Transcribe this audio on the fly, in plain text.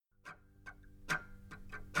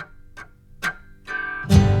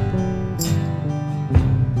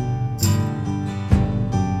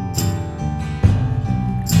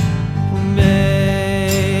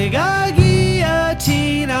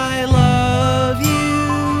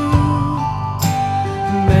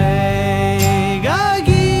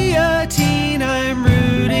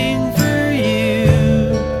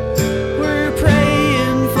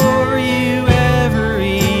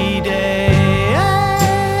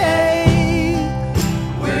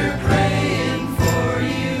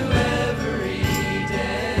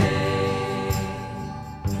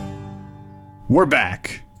We're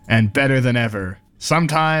back, and better than ever.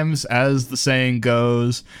 Sometimes, as the saying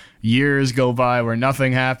goes, years go by where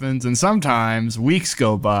nothing happens, and sometimes weeks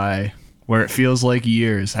go by where it feels like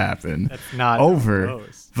years happen. That's not over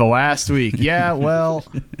the last week. Yeah, well,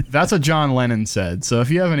 that's what John Lennon said. So if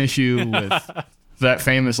you have an issue with that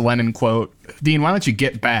famous Lennon quote, Dean, why don't you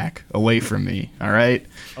get back away from me, all right?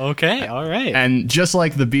 Okay, all right. And just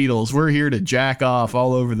like the Beatles, we're here to jack off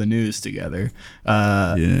all over the news together.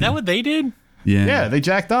 Is that what they did? Yeah, they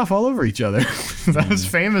jacked off all over each other. That was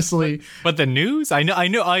famously. But the news, I know.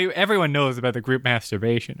 Everyone knows about the group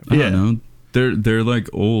masturbation. I don't know. They're like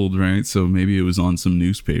old, right? So maybe it was on some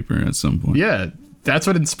newspaper at some point. Yeah, that's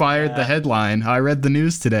what inspired the headline. I read the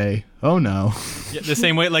news today. Oh no. Yeah, the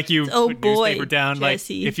same way, like you put newspaper down, Jussie.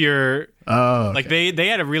 like if you're. Oh, like they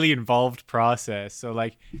had a really involved process. So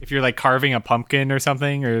like if you're like carving a pumpkin or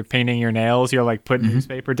something or painting your nails, you'll like put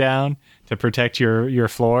newspaper down to protect your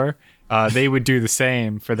floor. They would do the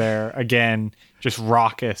same for their, again, just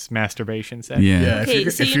raucous masturbation sex. Yeah. Okay,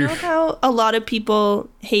 so you know how a lot of people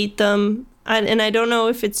hate them, and I don't know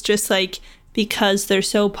if it's just like because they're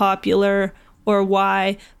so popular or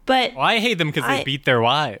why, but Well, I hate them because they beat their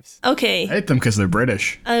wives. okay, I hate them because they're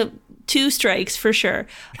British. 2 strikes for sure.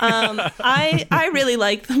 I really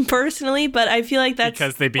like them personally, but I feel like that's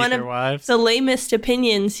Because they beat one their of wives? the lamest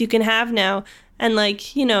opinions you can have now, and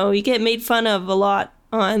like, you know, you get made fun of a lot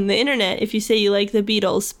on the internet if you say you like the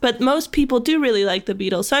Beatles, but most people do really like the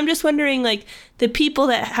Beatles. So I'm just wondering, like, the people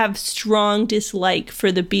that have strong dislike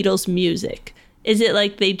for the Beatles music, is it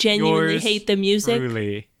like they genuinely hate the music,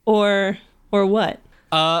 Truly. or what?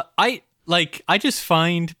 I just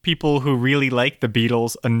find people who really like the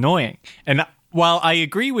Beatles annoying. And while I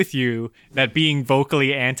agree with you that being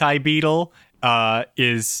vocally anti-Beatle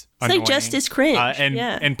is annoying, Like just as cringe,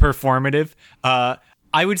 and performative,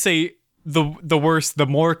 I would say the worse, the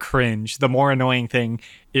more cringe, the more annoying thing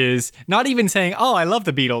is not even saying, "Oh, I love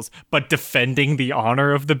the Beatles," but defending the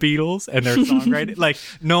honor of the Beatles and their songwriting. Like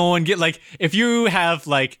no one if you have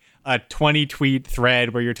like a 20 tweet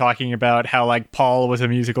thread where you're talking about how like Paul was a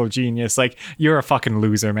musical genius, like you're a fucking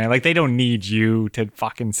loser, man. Like they don't need you to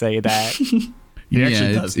fucking say that.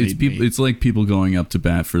 It's like people going up to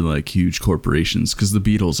bat for like huge corporations because the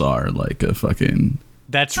Beatles are like a fucking.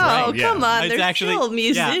 That's right. Oh, come on. They're still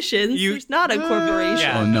musicians. There's not a corporation.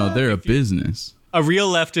 Yeah. Oh, no, they're a business. A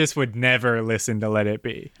real leftist would never listen to Let It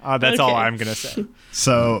Be. That's all I'm going to say.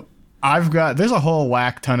 So there's a whole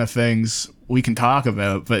whack ton of things we can talk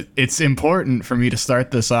about, but it's important for me to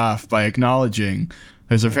start this off by acknowledging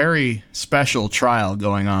there's a very special trial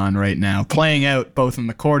going on right now, playing out both in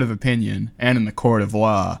the court of opinion and in the court of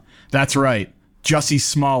law. That's right. Jussie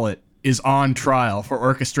Smollett is on trial for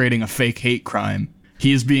orchestrating a fake hate crime.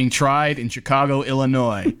 He is being tried in Chicago,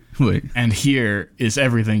 Illinois. Wait. And here is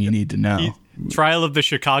everything you need to know. Trial of the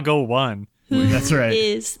Chicago One. That's right.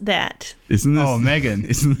 Is that? Isn't this? Oh, Megan,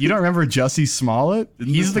 you don't remember Jussie Smollett?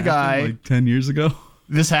 He's the guy. Like 10 years ago?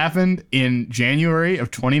 This happened in January of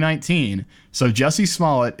 2019. So Jussie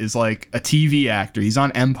Smollett is like a TV actor. He's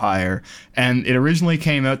on Empire. And it originally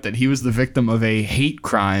came out that he was the victim of a hate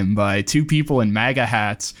crime by 2 people in MAGA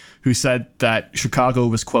hats who said that Chicago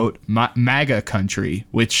was, quote, MAGA country,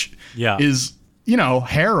 which is, you know,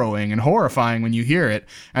 harrowing and horrifying when you hear it.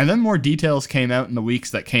 And then more details came out in the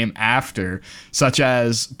weeks that came after, such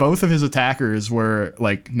as both of his attackers were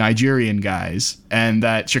like Nigerian guys, and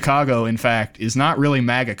that Chicago, in fact, is not really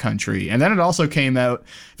MAGA country. And then it also came out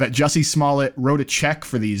that Jussie Smollett wrote a check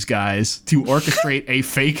for these guys to orchestrate a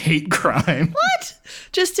fake hate crime. What?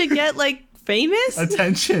 Just to get like famous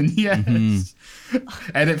attention? Yes. Mm-hmm.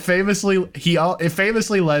 And it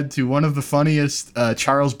famously led to one of the funniest,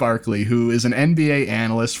 Charles Barkley, who is an NBA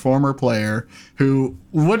analyst, former player, who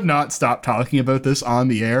would not stop talking about this on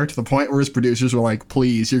the air to the point where his producers were like,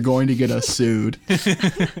 "Please, you're going to get us sued."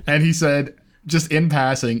 And he said, just in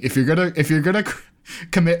passing, if you're gonna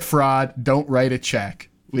commit fraud, don't write a check,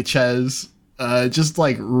 which has just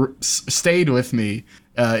like stayed with me.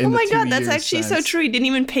 Oh my God, that's actually so true. He didn't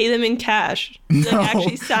even pay them in cash. He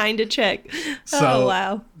actually signed a check. Oh,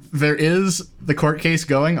 wow. There is the court case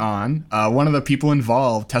going on. One of the people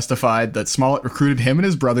involved testified that Smollett recruited him and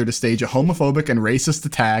his brother to stage a homophobic and racist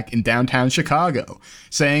attack in downtown Chicago,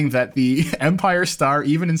 saying that the Empire Star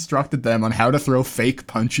even instructed them on how to throw fake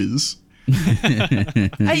punches.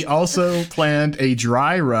 He also planned a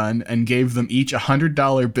dry run and gave them each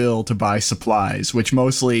 $100 bill to buy supplies, which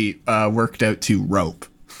mostly worked out to rope.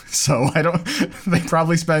 So they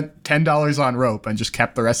probably spent $10 on rope and just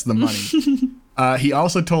kept the rest of the money. He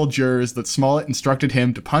also told jurors that Smollett instructed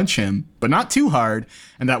him to punch him, but not too hard,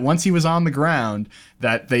 and that once he was on the ground,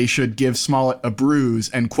 that they should give Smollett a bruise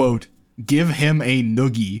and, quote, give him a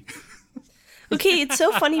noogie. Okay, it's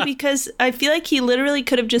so funny because I feel like he literally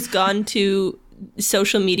could have just gone to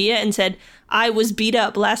social media and said, I was beat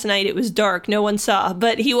up last night, it was dark, no one saw.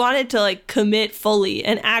 But he wanted to like commit fully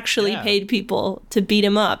and actually paid people to beat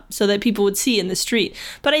him up so that people would see in the street.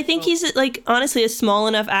 But I think he's like honestly a small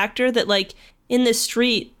enough actor that like in the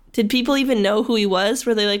street, did people even know who he was?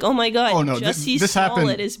 Were they like, oh my God, Jussie this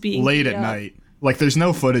happened is being late at night. Like, there's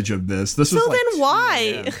no footage of this. This was so like then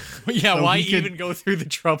why? Yeah, So why he could- even go through the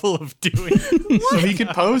trouble of doing it? So he could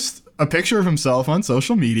post a picture of himself on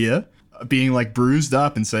social media being like bruised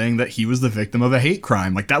up and saying that he was the victim of a hate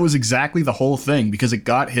crime. Like, that was exactly the whole thing because it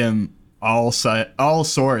got him all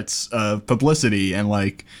sorts of publicity and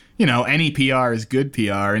like, you know, any PR is good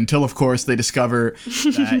PR until, of course, they discover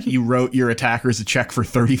that you wrote your attackers a check for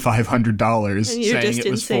 $3,500 saying it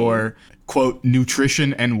was for, quote,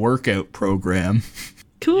 nutrition and workout program.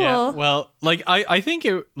 Cool. Yeah, well, like I think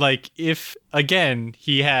it like if again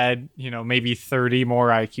he had, you know, maybe 30 more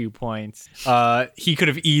IQ points, he could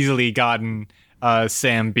have easily gotten a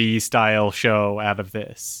Sam B style show out of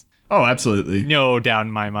this. Oh, absolutely. No doubt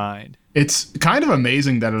in my mind. It's kind of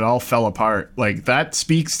amazing that it all fell apart. Like, that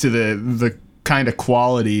speaks to the kind of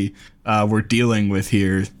quality we're dealing with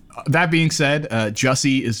here. That being said,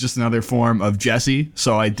 Jussie is just another form of Jesse,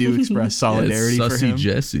 so I do express solidarity it's for Sussy him.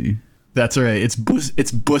 Jesse. That's right. It's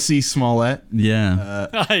Bussy Smollett.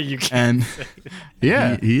 Yeah. You can't And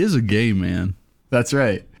yeah, He is a gay man. that's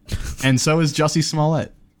right. And so is Jussie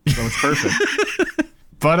Smollett. So it's perfect.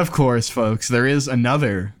 But of course, folks, there is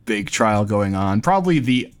another big trial going on. Probably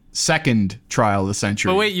the second trial of the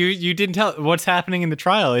century. But wait, you didn't tell what's happening in the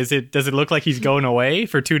trial. Does it look like he's going away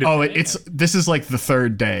for 2 to 3 days? This is like the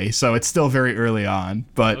third day, so it's still very early on.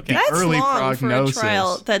 But Okay. the That's early long prognosis. for a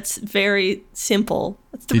trial that's very simple.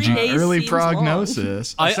 3 days Early seems long.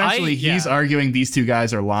 prognosis. I- Essentially, yeah. he's arguing these two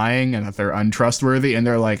guys are lying and that they're untrustworthy, and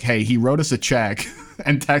they're like, "Hey, he wrote us a check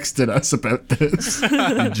and texted us about this."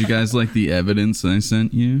 Did you guys like the evidence I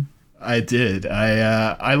sent you? I did.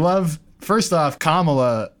 I love. First off,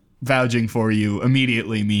 Kamala vouching for you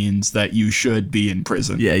immediately means that you should be in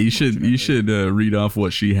prison. Yeah, you should read off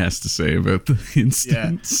what she has to say about the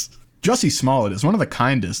instance. Jussie Smollett is one of the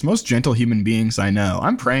kindest, most gentle human beings I know.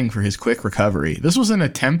 I'm praying for his quick recovery. This was an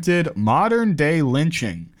attempted modern-day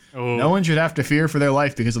lynching. Oh. No one should have to fear for their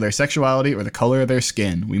life because of their sexuality or the color of their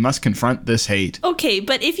skin. We must confront this hate. Okay,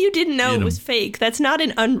 but if you didn't know it was fake, that's not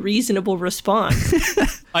an unreasonable response.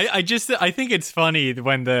 I think it's funny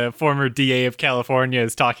when the former DA of California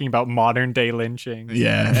is talking about modern day lynching.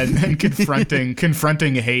 Yeah, and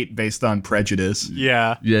confronting hate based on prejudice.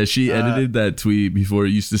 Yeah. Yeah, she edited that tweet before it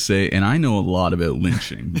used to say, and I know a lot about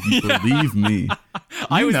lynching. Believe me.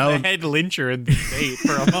 I was know- the head lyncher in the state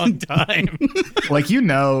for a long time. Like,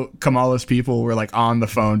 Kamala's people were like on the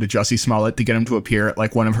phone to Jussie Smollett to get him to appear at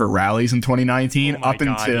like one of her rallies in 2019 Oh my up God,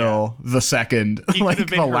 until the second, He like could have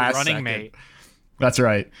been the her last running second. mate. That's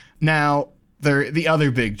right. Now, the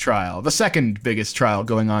other big trial, the second biggest trial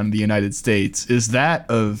going on in the United States, is that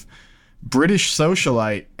of British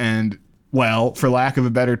socialite and, well, for lack of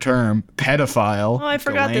a better term, pedophile. Oh, I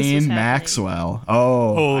forgot this was Ghislaine happening. Maxwell.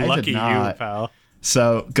 Oh, I lucky did you, not. pal.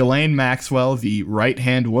 So, Ghislaine Maxwell, the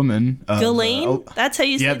right-hand woman. Of, Ghislaine? That's how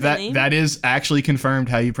you say yeah, Ghislaine? that is actually confirmed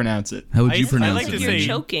how you pronounce it. How would you I pronounce like it? to You're say-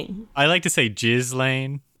 choking. I like to say Jizz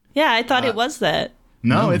Lane. Yeah, I thought it was that.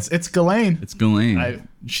 No, it's Ghislaine. It's Ghislaine. I-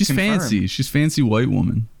 She's confirmed. fancy. She's fancy white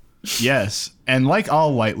woman. Yes, and like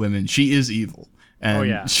all white women, she is evil. And Oh,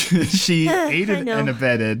 yeah. she aided know. and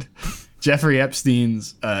abetted Jeffrey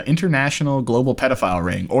Epstein's international global pedophile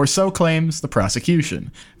ring, or so claims the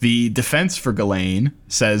prosecution. The defense for Ghislaine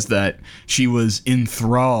says that she was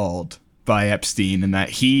enthralled by Epstein and that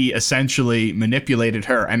he essentially manipulated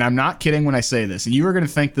her. And I'm not kidding when I say this, and you are going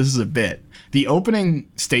to think this is a bit. The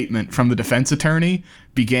opening statement from the defense attorney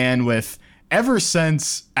began with, "Ever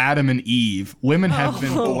since Adam and Eve, women have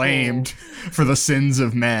been blamed for the sins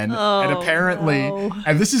of men." And apparently,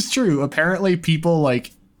 and this is true, apparently people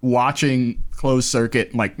like watching closed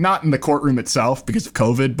circuit, like not in the courtroom itself because of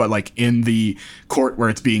COVID, but like in the court where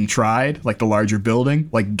it's being tried, like the larger building,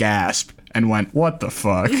 like gasped and went, "What the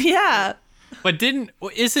fuck?" Yeah. But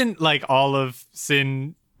isn't like all of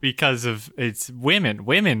sin because of it's women?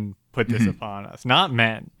 Women put this upon us, not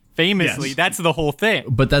men. Famously, Yes. that's the whole thing.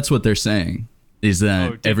 But that's what they're saying. Is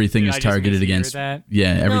that Oh, everything did is I just targeted mishear against that?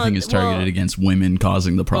 Yeah, everything is targeted well- against women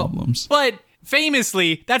causing the problems. But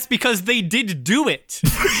famously, that's because they did do it.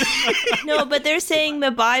 No, but they're saying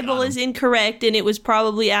the Bible is incorrect and it was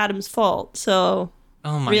probably Adam's fault. So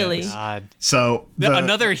Oh my Really? God. So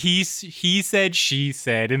Another he said, she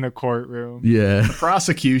said in the courtroom. Yeah. the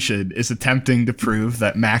prosecution is attempting to prove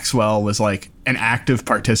that Maxwell was like an active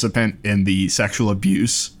participant in the sexual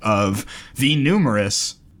abuse of the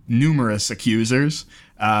numerous accusers.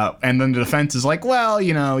 And then the defense is like, well,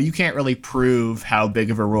 you can't really prove how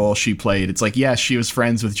big of a role she played. It's like, yes, she was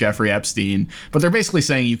friends with Jeffrey Epstein, but they're basically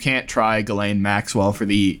saying you can't try Ghislaine Maxwell for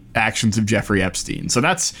the actions of Jeffrey Epstein. So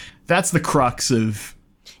that's the crux of...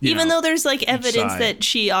 Even though there's like evidence side. that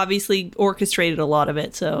she obviously orchestrated a lot of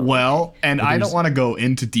it. So Well, and I don't want to go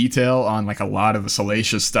into detail on like a lot of the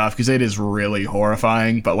salacious stuff because it is really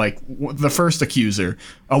horrifying. But like the first accuser,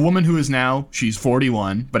 a woman who is now, she's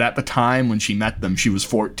 41, but at the time when she met them, she was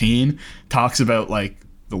 14, talks about like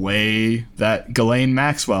the way that Ghislaine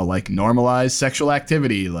Maxwell like normalized sexual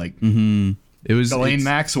activity. Like Ghislaine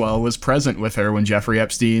Maxwell was present with her when Jeffrey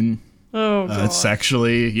Epstein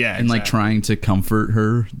sexually, and like trying to comfort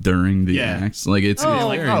her during the acts. Like it's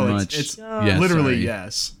very much it's literally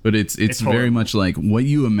yes. But it's very horrible. much like what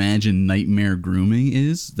you imagine nightmare grooming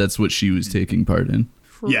is. That's what she was taking part in.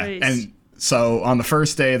 Yeah, and so on the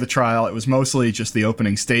first day of the trial, it was mostly just the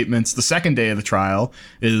opening statements. The second day of the trial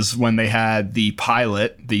is when they had the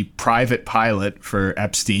private pilot for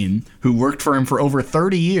Epstein, who worked for him for over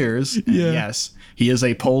 30 years. Yeah. And yes, he is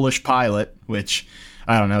a Polish pilot, which...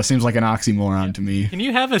 I don't know. Seems like an oxymoron to me. Can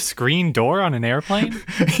you have a screen door on an airplane?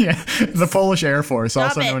 Yeah, the Polish Air Force,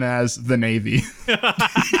 Stop also it. known as the Navy.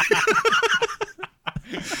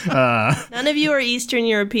 None of you are Eastern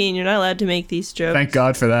European. You're not allowed to make these jokes. Thank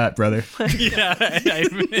God for that, brother. Yeah,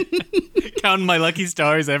 I'm counting my lucky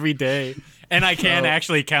stars every day. And I can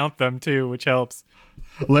actually count them, too, which helps.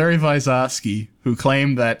 Larry Vysotsky, who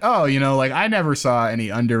claimed that, I never saw any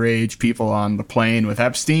underage people on the plane with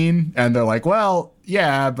Epstein. And they're like, well,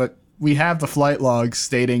 yeah, but we have the flight logs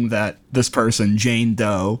stating that this person, Jane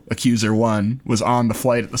Doe, accuser one, was on the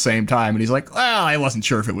flight at the same time. And he's like, well, I wasn't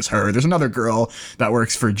sure if it was her. There's another girl that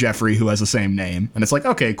works for Jeffrey who has the same name. And it's like,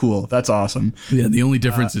 okay, cool. That's awesome. Yeah, the only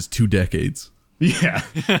difference is 2 decades. Yeah.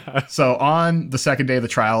 So on the second day of the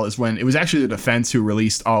trial is when it was actually the defense who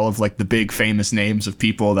released all of like the big famous names of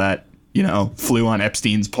people that, flew on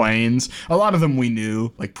Epstein's planes. A lot of them we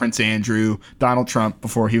knew, like Prince Andrew, Donald Trump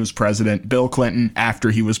before he was president, Bill Clinton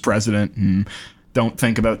after he was president. And don't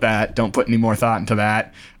think about that. Don't put any more thought into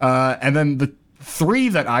that. And then the 3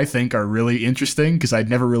 that I think are really interesting because I'd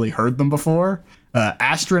never really heard them before.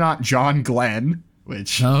 Astronaut John Glenn,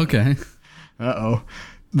 which... Oh, okay. Uh-oh.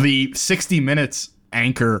 The 60 Minutes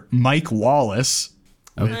anchor Mike Wallace.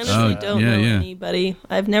 I honestly don't know anybody.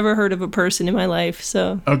 I've never heard of a person in my life,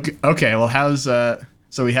 so... Okay, well,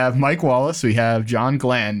 so we have Mike Wallace, we have John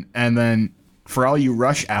Glenn, and then for all you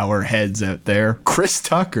Rush Hour heads out there, Chris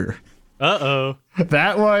Tucker. Uh-oh.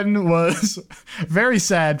 That one was very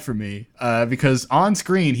sad for me, because on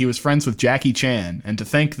screen he was friends with Jackie Chan, and to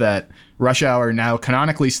think that Rush Hour now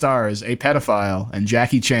canonically stars a pedophile and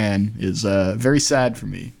Jackie Chan is very sad for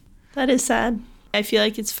me. That is sad. I feel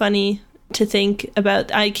like it's funny to think about.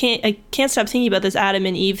 I can't stop thinking about this Adam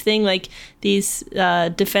and Eve thing. Like these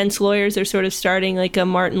defense lawyers are sort of starting like a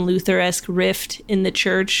Martin Luther-esque rift in the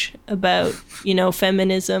church about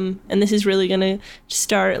feminism, and this is really going to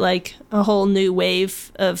start like a whole new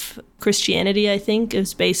wave of Christianity. I think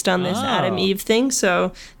is based on this Adam Eve thing.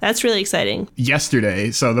 So that's really exciting.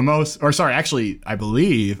 Yesterday, so the most recent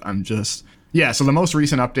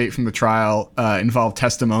update from the trial involved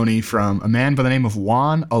testimony from a man by the name of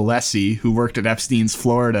Juan Alessi, who worked at Epstein's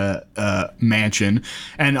Florida mansion.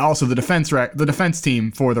 And also the defense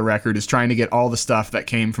team, for the record, is trying to get all the stuff that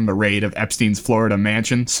came from the raid of Epstein's Florida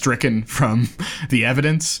mansion stricken from the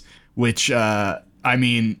evidence, which,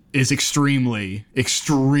 is extremely,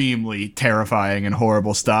 extremely terrifying and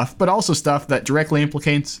horrible stuff, but also stuff that directly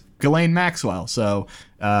implicates Ghislaine Maxwell. So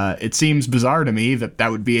it seems bizarre to me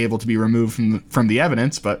that would be able to be removed from the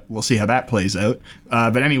evidence, but we'll see how that plays out.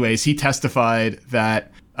 But anyways, he testified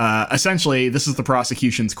that essentially, this is the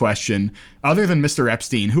prosecution's question. Other than Mr.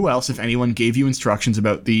 Epstein, who else, if anyone, gave you instructions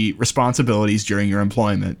about the responsibilities during your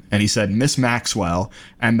employment? And he said, Miss Maxwell,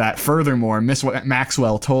 and that furthermore, Miss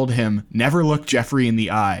Maxwell told him, never look Jeffrey in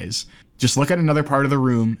the eyes. Just look at another part of the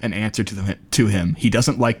room and answer to him. He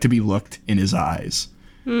doesn't like to be looked in his eyes.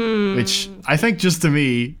 Which I think just to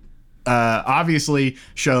me obviously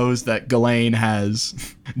shows that Ghislaine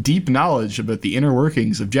has deep knowledge about the inner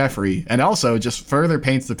workings of Jeffrey, and also just further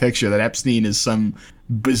paints the picture that Epstein is some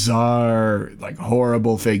bizarre, like,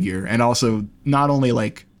 horrible figure, and also not only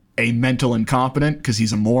like a mental incompetent because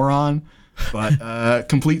he's a moron, but a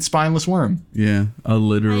complete spineless worm. Yeah, a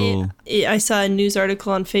literal... I saw a news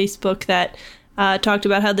article on Facebook that talked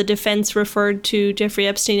about how the defense referred to Jeffrey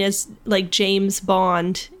Epstein as like James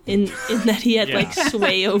Bond in that he had like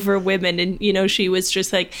sway over women, and you know, she was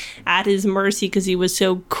just like at his mercy because he was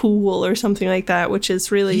so cool or something like that, which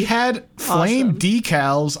is really he had flame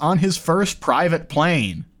decals on his first private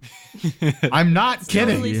plane. I'm not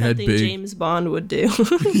kidding. Totally something James Bond would do.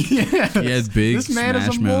 Yes. He had big This man is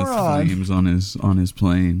a smash mouth moron. flames on his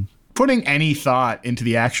plane. Putting any thought into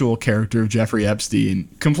the actual character of Jeffrey Epstein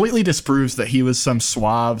completely disproves that he was some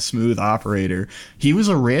suave, smooth operator. He was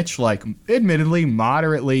a rich, like, admittedly,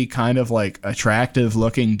 moderately kind of like attractive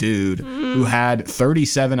looking dude who had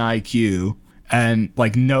 37 IQ and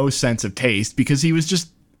like no sense of taste because he was just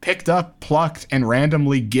picked up, plucked, and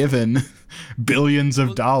randomly given billions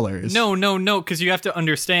of dollars. No, because you have to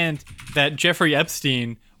understand that Jeffrey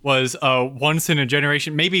Epstein was once in a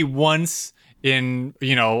generation, maybe once in,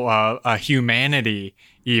 you know, humanity,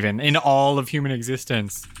 even in all of human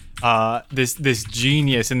existence, this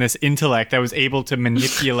genius and this intellect that was able to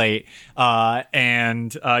manipulate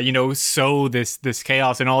and you know, sow this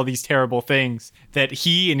chaos and all these terrible things that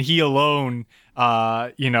he alone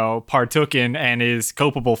you know, partook in and is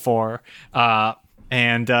culpable for,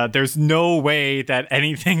 and there's no way that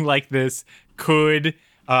anything like this could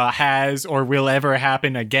has or will ever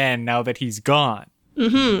happen again now that he's gone.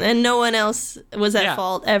 And no one else was at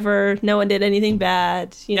fault ever. No one did anything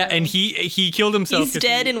bad. You know. And he killed himself. He's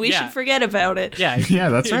dead, and we should forget about it. Yeah,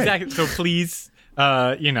 that's right. Exactly. So please,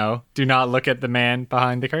 you know, do not look at the man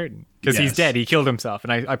behind the curtain because he's dead. He killed himself,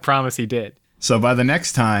 and I promise he did. So by the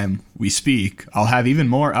next time we speak, I'll have even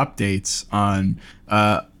more updates on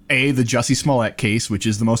A, the Jussie Smollett case, which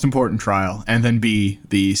is the most important trial, and then B,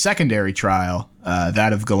 the secondary trial,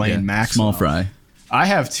 that of Ghislaine Maxwell. Small fry. I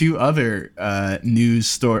have two other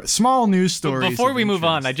small news stories. Before we move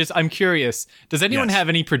on, I'm curious. Does anyone have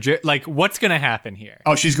any like what's going to happen here?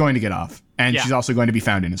 Oh, she's going to get off, and she's also going to be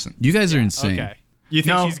found innocent. You guys are insane. Okay, you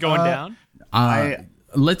think she's going down?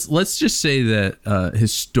 Let's just say that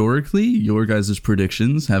historically, your guys'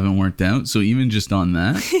 predictions haven't worked out. So even just on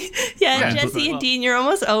that, Jesse and Dean, you're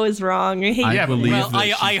almost always wrong. I believe well,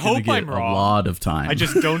 that I hope I'm wrong. A lot of time. I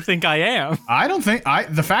just don't think I am. I don't think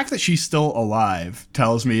the fact that she's still alive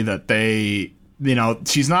tells me that they, you know,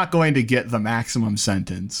 she's not going to get the maximum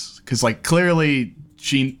sentence because, like, clearly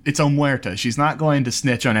it's a muerta. She's not going to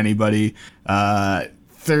snitch on anybody.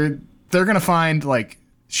 They're gonna find like.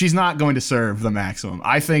 She's not going to serve the maximum.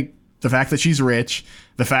 I think the fact that she's rich,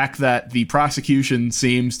 the fact that the prosecution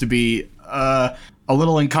seems to be a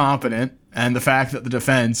little incompetent, and the fact that the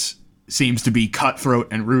defense seems to be cutthroat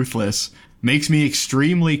and ruthless makes me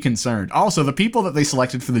extremely concerned. Also, the people that they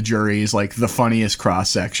selected for the jury is like the funniest cross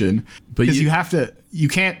section because you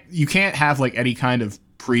can't have like any kind of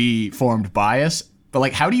pre-formed bias. But,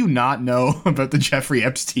 like, how do you not know about the Jeffrey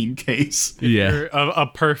Epstein case? You're a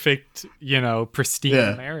perfect, you know, pristine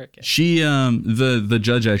American. She, the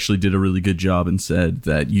judge actually did a really good job and said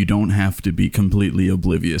that you don't have to be completely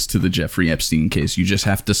oblivious to the Jeffrey Epstein case. You just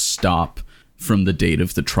have to stop from the date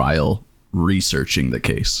of the trial researching the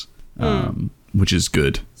case, which is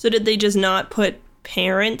good. So did they just not put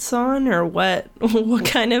parents on, or what? What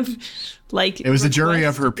kind of, like... It was a jury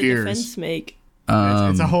of her peers. Defense make?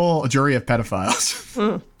 It's a whole jury of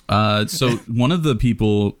pedophiles. So one of the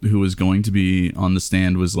people who was going to be on the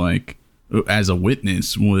stand was like, as a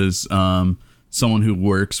witness, was someone who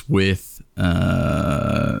works with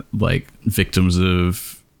like victims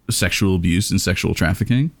of sexual abuse and sexual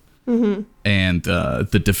trafficking. Mm-hmm. And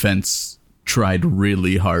the defense tried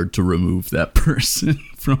really hard to remove that person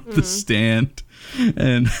from the stand.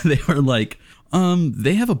 And they were like,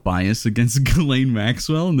 they have a bias against Ghislaine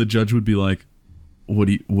Maxwell. And the judge would be like, what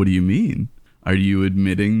do you mean? Are you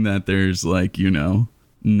admitting that there's, like, you know,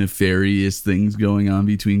 nefarious things going on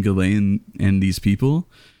between Ghislaine and these people?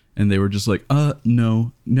 And they were just like,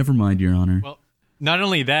 no, never mind, Your Honor. Well, not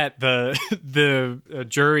only that, the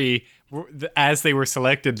jury, as they were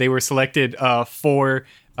selected for,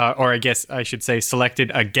 or I guess I should say selected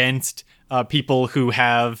against people who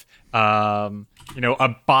have, you know, a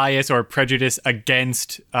bias or a prejudice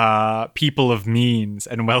against people of means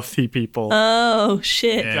and wealthy people. Oh,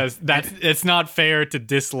 shit. Because it's not fair to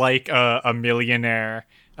dislike a millionaire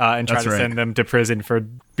and try to send them to prison for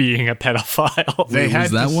being a pedophile.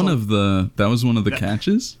 That was one of the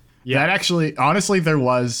catches? Yeah. That actually, honestly, there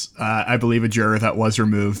was, I believe, a juror that was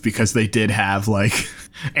removed because they did have, like,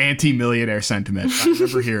 anti-millionaire sentiment. I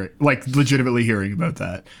remember legitimately hearing about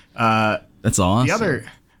that. That's awesome. The other...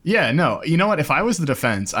 Yeah, no, you know what? If I was the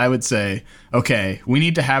defense, I would say, okay, we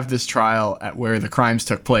need to have this trial at where the crimes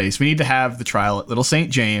took place. We need to have the trial at Little St.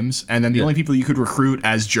 James, and then the only people you could recruit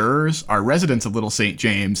as jurors are residents of Little St.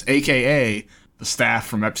 James, a.k.a. the staff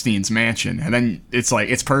from Epstein's mansion, and then it's like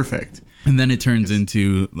it's perfect. And then it turns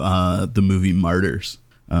into the movie Martyrs.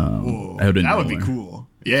 Ooh, Out of that nowhere. would be cool.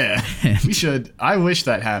 Yeah, we should. I wish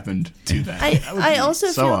that happened to that. I also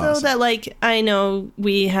so feel awesome. though that like I know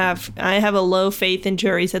I have a low faith in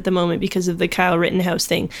juries at the moment because of the Kyle Rittenhouse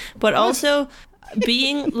thing, but also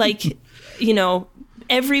being like, you know,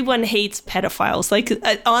 everyone hates pedophiles. Like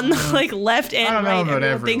on the like left and I don't know right, about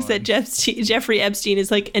everyone thinks that everyone. Jeffrey Epstein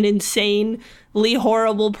is like an insanely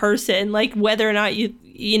horrible person. Like whether or not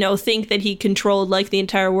you know think that he controlled like the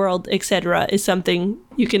entire world, etc., is something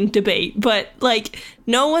you can debate. But like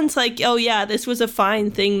no one's like, oh yeah, this was a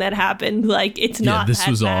fine thing that happened. Like it's not. this that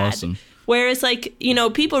was bad. awesome. Whereas, like, you know,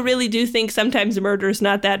 people really do think sometimes murder is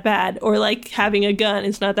not that bad, or like having a gun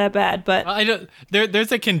is not that bad. But I don't.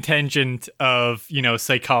 There's a contingent of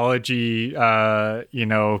psychology,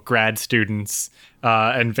 grad students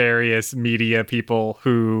and various media people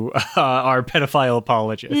who are pedophile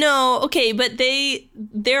apologists. no, okay, but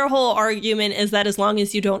their whole argument is that as long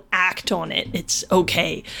as you don't act on it, it's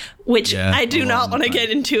okay. Which Yeah, I do a not lot want to of the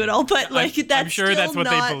get into at all. But like that's I'm sure that's still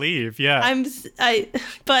what not, they believe. Yeah.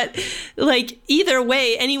 But like either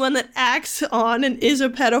way, anyone that acts on and is a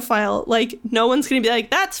pedophile, like no one's gonna be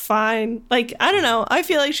like, that's fine. Like I don't know. I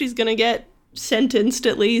feel like she's gonna get sentenced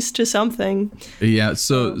at least to something. Yeah,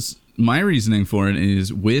 so my reasoning for it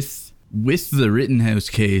is with the Rittenhouse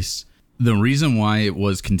case, the reason why it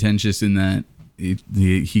was contentious in that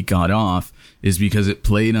he got off is because it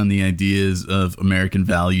played on the ideas of American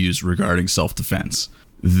values regarding self-defense.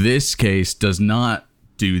 This case does not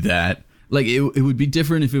do that. Like, it would be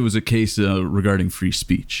different if it was a case regarding free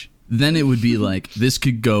speech. Then it would be like, this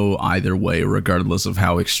could go either way, regardless of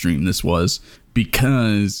how extreme this was,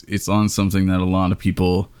 because it's on something that a lot of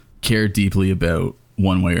people care deeply about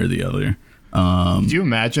one way or the other. Could you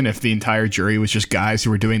imagine if the entire jury was just guys who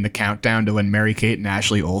were doing the countdown to when Mary-Kate and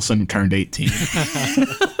Ashley Olsen turned 18?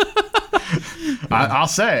 I'll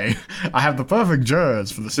say, I have the perfect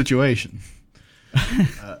jurors for the situation.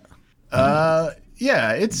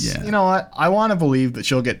 You know what? I want to believe that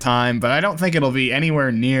she'll get time, but I don't think it'll be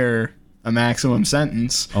anywhere near a maximum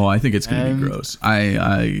sentence. Oh, I think it's going to be gross.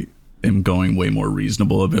 I am going way more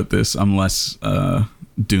reasonable about this. I'm less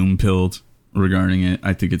doom-pilled regarding it.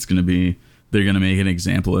 I think it's going to be, they're going to make an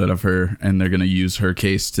example out of her, and they're going to use her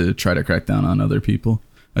case to try to crack down on other people.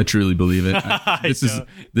 I truly believe it.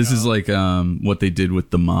 This is like what they did with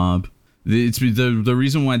the mob. It's the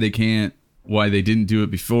reason why they didn't do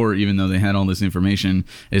it before, even though they had all this information,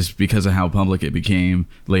 is because of how public it became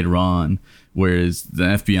later on. Whereas the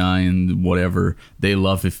FBI and whatever, they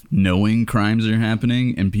love if knowing crimes are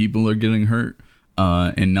happening and people are getting hurt,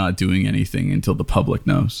 and not doing anything until the public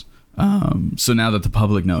knows. So now that the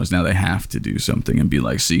public knows, now they have to do something and be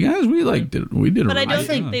like, "See, guys, we did." But I don't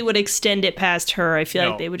think they would extend it past her. I feel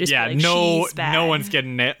like they would just be like, she's bad. No one's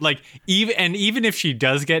getting nailed. Like even if she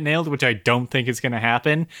does get nailed, which I don't think is going to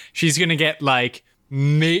happen, she's going to get like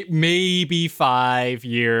maybe 5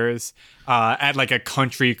 years at like a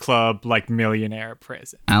country club like millionaire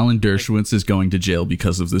prison. Alan Dershowitz is going to jail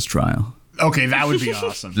because of this trial. Okay, that would be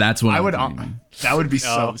awesome. That's what I would. thinking. That would be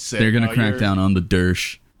so sick. They're going to crack down on the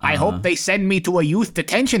Dersh. I hope they send me to a youth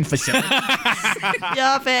detention facility.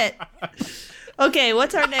 Yup it. Okay,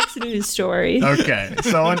 what's our next news story? Okay,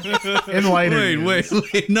 so in lighter news,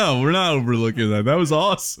 Wait. No, we're not overlooking that. That was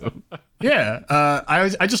awesome. Yeah,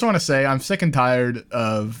 I just want to say I'm sick and tired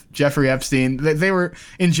of Jeffrey Epstein. They were,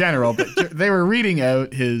 in general, but they were reading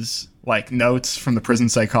out his like notes from the prison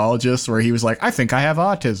psychologist where he was like, I think I have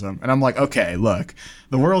autism. And I'm like, okay, look,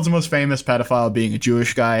 the world's most famous pedophile being a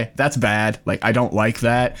Jewish guy, that's bad. Like, I don't like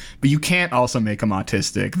that. But you can't also make him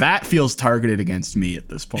autistic. That feels targeted against me at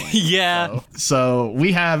this point. Yeah. So I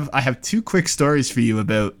have two quick stories for you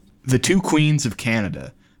about the two queens of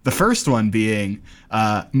Canada. The first one being,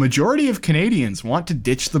 majority of Canadians want to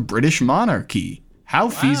ditch the British monarchy. How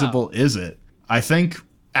feasible is it? I think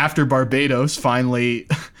after Barbados finally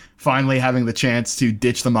having the chance to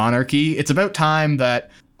ditch the monarchy, it's about time that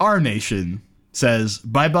our nation says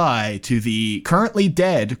bye-bye to the currently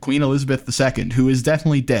dead Queen Elizabeth II, who is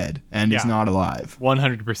definitely dead and is not alive.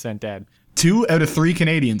 100% dead. 2 out of 3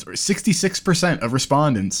 Canadians, or 66% of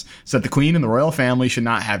respondents, said the Queen and the royal family should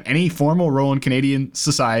not have any formal role in Canadian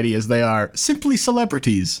society as they are simply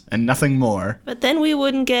celebrities and nothing more. But then we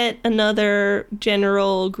wouldn't get another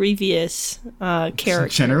General Grievous character.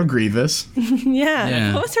 General Grievous.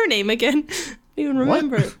 Yeah. What was her name again? I don't even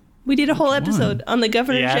remember. We did a whole episode on the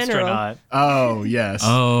Governor The General. astronaut. Oh, yes.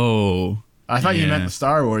 Oh. I thought you meant the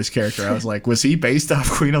Star Wars character. I was like, was he based off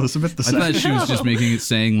Queen Elizabeth II? I thought she was just making it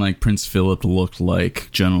saying like Prince Philip looked like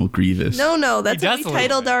General Grievous. No, that's what we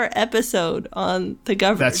titled our episode on the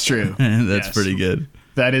government. That's true. That's pretty good.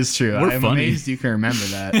 That is true. I'm amazed you can remember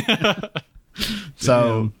that.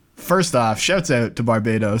 So, first off, shouts out to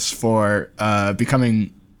Barbados for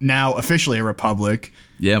becoming now officially a republic.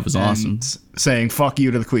 Yeah, it was awesome. Saying fuck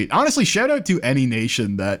you to the Queen. Honestly, shout out to any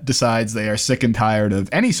nation that decides they are sick and tired of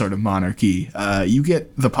any sort of monarchy. You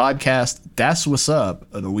get the podcast That's What's Up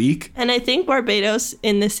of the week. And I think Barbados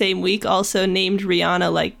in the same week also named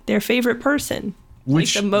Rihanna like their favorite person.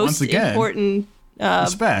 Which, like the most once again, important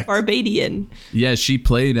Barbadian. Yeah, she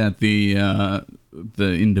played at the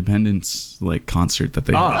Independence like concert that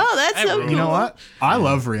they had. Oh, that's so cool. You know what? I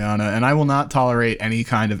love Rihanna, and I will not tolerate any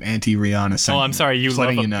kind of anti-Rihanna sentiment. Oh, I'm sorry. You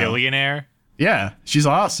love a billionaire? Yeah, she's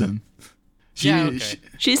awesome. She's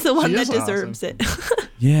the one that deserves it.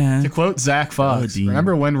 Yeah. To quote Zach Fox,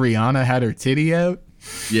 remember when Rihanna had her titty out?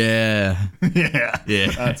 Yeah. Yeah.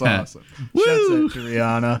 That's awesome. Shouts out to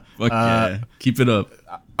Rihanna. Fuck yeah. Keep it up.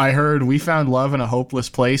 I heard we found love in a hopeless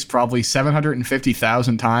place probably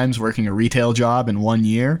 750,000 times working a retail job in 1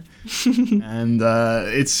 year. And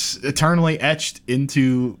it's eternally etched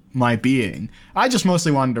into my being. I just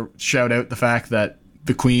mostly wanted to shout out the fact that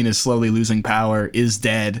the Queen is slowly losing power, is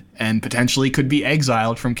dead, and potentially could be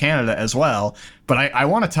exiled from Canada as well. But I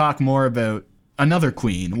want to talk more about another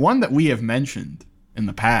Queen, one that we have mentioned in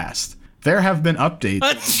the past. There have been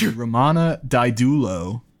updates to Romana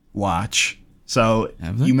Didulo watch. So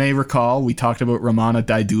you may recall we talked about Romana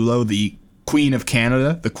Didulo, the Queen of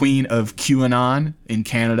Canada, the Queen of QAnon in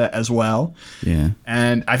Canada as well. Yeah.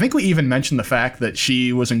 And I think we even mentioned the fact that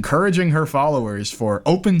she was encouraging her followers for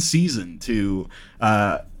open season to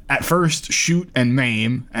at first shoot and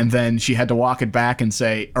maim, and then she had to walk it back and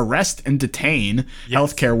say arrest and detain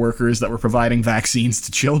healthcare workers that were providing vaccines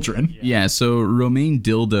to children. Yeah, so Romaine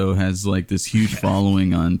Dildo has like this huge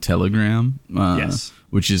following on Telegram,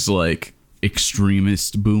 which is like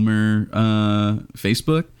extremist boomer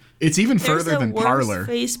Facebook. It's even further than Parler.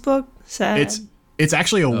 Facebook, sad. It's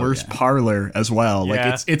actually a worse Parler as well.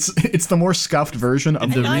 Yeah. Like it's the more scuffed version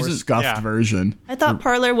of the more scuffed version. I thought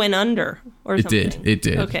Parler went under or something. It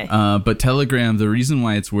did. Okay. But Telegram, the reason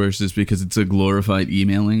why it's worse is because it's a glorified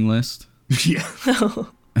emailing list. Yeah.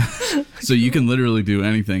 So you can literally do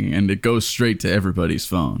anything, and it goes straight to everybody's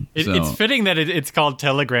phone. It's fitting that it's called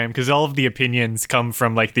Telegram because all of the opinions come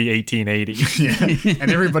from like the 1880s. Yeah,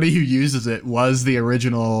 and everybody who uses it was the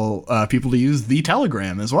original people to use the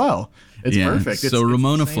Telegram as well. It's perfect. So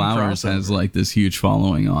Ramona Flowers has like this huge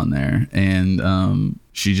following on there, and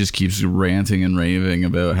she just keeps ranting and raving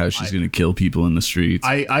about how she's going to kill people in the streets.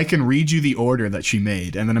 I can read you the order that she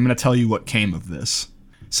made, and then I'm going to tell you what came of this.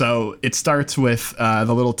 So it starts with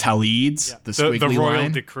the little talids, the squiggly the royal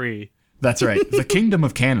line. decree. That's right. The Kingdom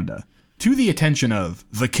of Canada. To the attention of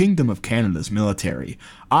the Kingdom of Canada's military,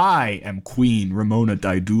 I am Queen Ramona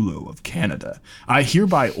Didulo of Canada. I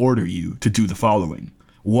hereby order you to do the following.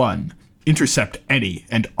 1. Intercept any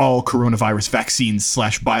and all coronavirus vaccines /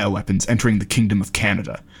 bioweapons entering the Kingdom of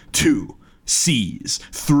Canada. 2. Seize.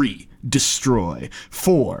 3. Destroy.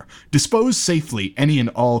 4. Dispose safely any and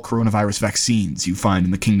all coronavirus vaccines you find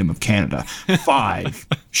in the Kingdom of Canada. 5.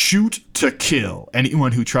 Shoot to kill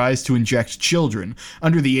anyone who tries to inject children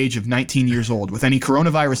under the age of 19 years old with any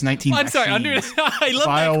coronavirus 19 I'm sorry, vaccines,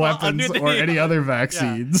 bioweapons, or any other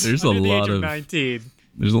vaccines. There's a lot of 19.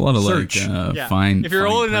 There's a lot of Search. fine. If you're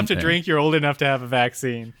fine old enough to print drink, you're old enough to have a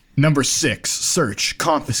vaccine. Number 6, search,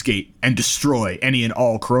 confiscate, and destroy any and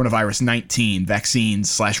all coronavirus 19 vaccines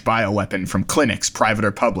 / bioweapon from clinics, private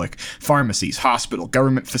or public, pharmacies, hospital,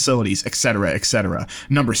 government facilities, etc., etc.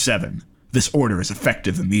 Number 7, this order is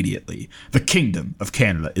effective immediately. The Kingdom of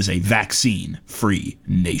Canada is a vaccine-free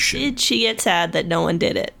nation. Did she get sad that no one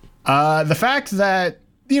did it? The fact that,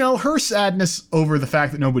 her sadness over the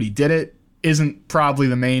fact that nobody did it isn't probably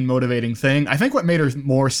the main motivating thing. I think what made her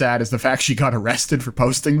more sad is the fact she got arrested for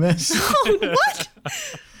posting this. What?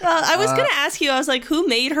 I was going to ask you, I was like, who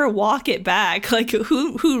made her walk it back? Like,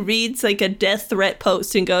 who reads like a death threat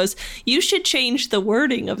post and goes, you should change the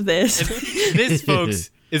wording of this? This, folks,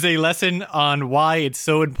 is a lesson on why it's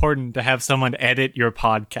so important to have someone edit your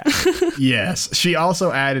podcast. Yes. She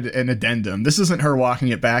also added an addendum. This isn't her walking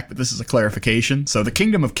it back, but this is a clarification. So the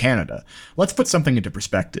Kingdom of Canada. Let's put something into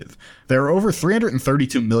perspective. There are over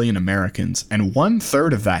 332 million Americans, and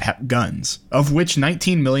 1/3 of that have guns, of which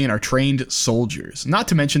 19 million are trained soldiers. Not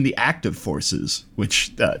to mention the active forces,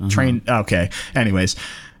 which train... Okay. Anyways...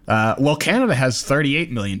 Well, Canada has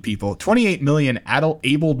 38 million people, 28 million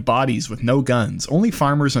adult-abled bodies with no guns, only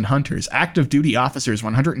farmers and hunters, active duty officers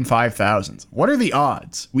 105,000. What are the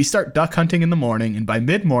odds? We start duck hunting in the morning, and by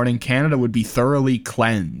mid-morning, Canada would be thoroughly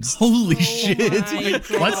cleansed. Holy shit.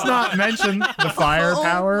 Let's not mention the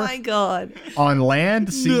firepower Oh my god. on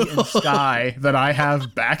land, sea, and sky that I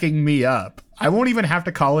have backing me up. I won't even have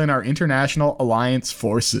to call in our international alliance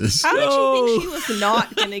forces. How did you think she was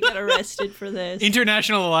not going to get arrested for this?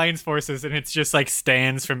 International Alliance Forces, and it's just like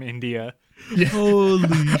stands from India. Holy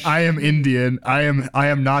I am Indian. I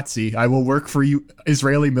am Nazi. I will work for you,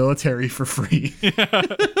 Israeli military, for free.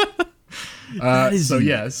 So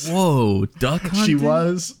yes, Whoa, duck hunting? she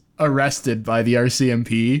was arrested by the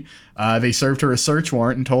RCMP. They served her a search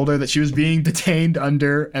warrant and told her that she was being detained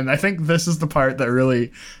under, and I think this is the part that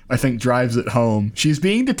really, I think, drives it home. She's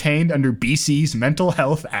being detained under BC's Mental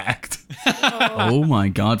Health Act. Oh my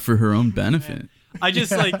god, for her own benefit. I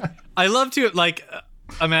just like, I love to like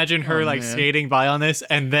imagine her like man. skating by on this,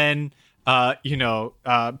 and then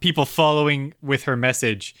people following with her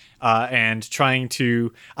message and trying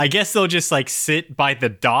to, I guess they'll just like sit by the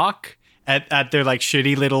dock at their like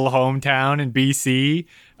shitty little hometown in BC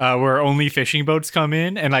where only fishing boats come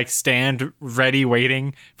in, and like stand ready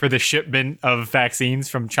waiting for the shipment of vaccines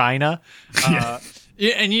from China.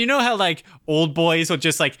 And you know how like old boys will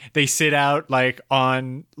just like they sit out like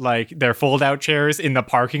on like their fold out chairs in the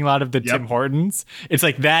parking lot of the Tim Hortons? It's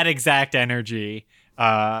like that exact energy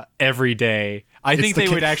every day. I think they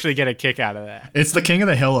would actually get a kick out of that. It's the King of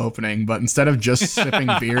the Hill opening, but instead of just sipping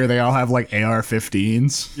beer, they all have like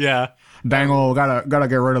AR-15s. Yeah. Dangle, gotta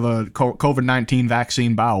get rid of the COVID-19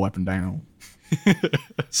 vaccine bioweapon, Dangle.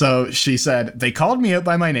 So she said, they called me out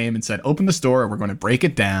by my name and said, open the store or we're going to break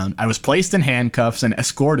it down. I was placed in handcuffs and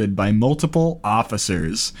escorted by multiple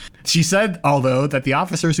officers. She said, although, that the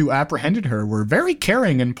officers who apprehended her were very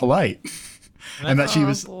caring and polite. And that she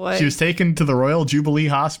was taken to the Royal Jubilee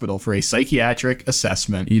Hospital for a psychiatric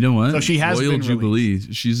assessment. You know what? So she has Royal been Jubilee.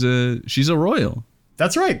 released. She's a royal.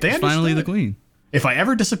 That's right. They She's finally the understood. queen. If I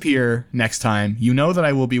ever disappear next time, you know that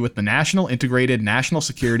I will be with the National Integrated National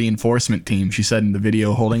Security Enforcement Team, she said in the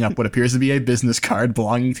video, holding up what appears to be a business card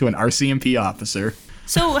belonging to an RCMP officer.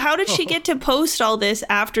 So how did she get to post all this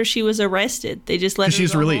after she was arrested? They just let her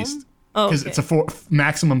She's go released. home? Oh, Because it's a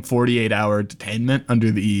maximum 48-hour detainment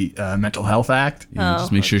under the Mental Health Act. Yeah,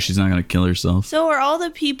 just make sure she's not going to kill herself. So are all the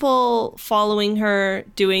people following her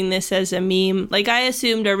doing this as a meme? Like, I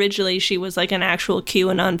assumed originally she was like an actual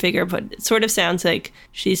QAnon figure, but it sort of sounds like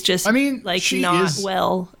she's just, like, she not is,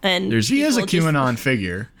 well. And she is a people just, QAnon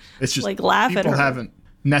figure. It's just like, laugh at people her. haven't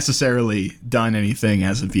necessarily done anything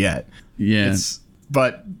as of yet. Yeah.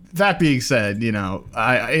 But that being said,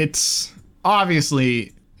 it's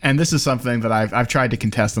obviously, and this is something that I've tried to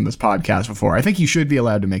contest on this podcast before. I think you should be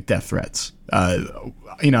allowed to make death threats.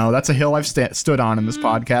 That's a hill I've stood on in this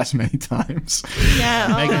podcast many times. Yeah,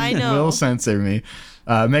 I know. Will censor me.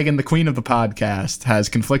 Megan, the queen of the podcast, has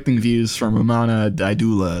conflicting views from Ramana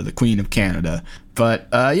Daidula, the queen of Canada. But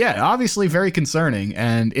obviously very concerning.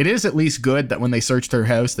 And it is at least good that when they searched her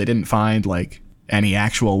house, they didn't find like any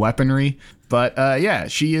actual weaponry. But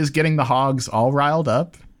she is getting the hogs all riled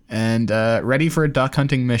up and ready for a duck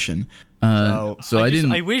hunting mission.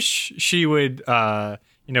 I wish she would,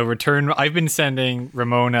 return. I've been sending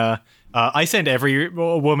Ramona. I send every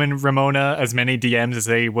woman Ramona as many DMs as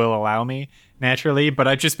they will allow me, naturally. But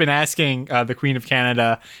I've just been asking the Queen of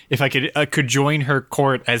Canada if I could join her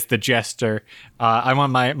court as the jester. I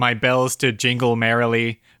want my bells to jingle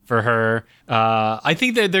merrily for her. I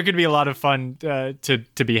think that there could be a lot of fun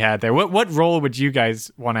to be had there. What role would you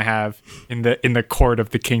guys want to have in the court of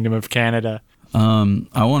the Kingdom of Canada?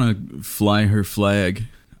 I want to fly her flag,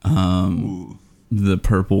 the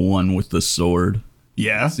purple one with the sword.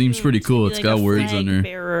 Yeah, seems pretty cool. It's like got a words flag under.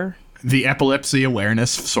 bearer. the epilepsy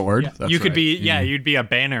awareness sword. Yeah. That's You could right. be, you'd be a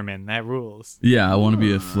bannerman. That rules. Yeah, I want to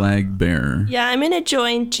be a flag bearer. Yeah, I'm in a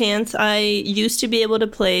joint chance. I used to be able to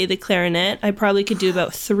play the clarinet. I probably could do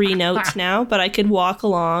about 3 notes now, but I could walk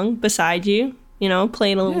along beside you,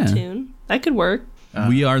 playing a little tune. That could work.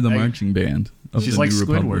 We are the marching band of She's the like New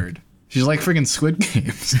Republic. Squidward. She's like friggin' Squid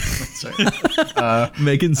Games. That's right.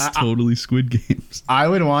 Megan's totally Squid Games. I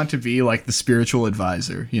would want to be like the spiritual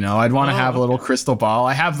advisor. I'd want to have a little crystal ball.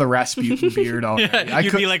 I have the Rasputin beard already.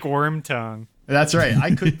 You'd be like Worm Tongue. That's right.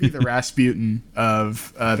 I could be the Rasputin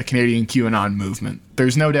of the Canadian QAnon movement.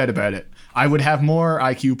 There's no doubt about it. I would have more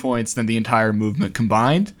IQ points than the entire movement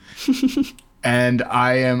combined. And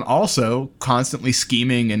I am also constantly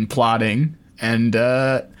scheming and plotting. And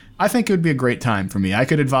I think it would be a great time for me. I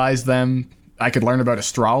could advise them I could learn about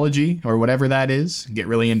astrology or whatever that is, get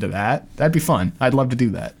really into that. That'd be fun. I'd love to do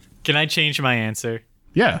that. Can I change my answer?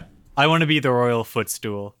 Yeah. I want to be the royal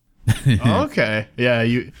footstool. Okay. Yeah,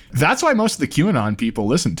 that's why most of the QAnon people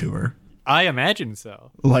listen to her. I imagine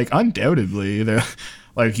so. Like, undoubtedly.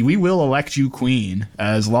 Like, we will elect you queen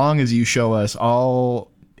as long as you show us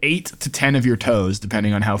all 8 to 10 of your toes,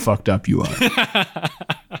 depending on how fucked up you are.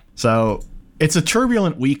 So, it's a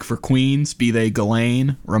turbulent week for queens, be they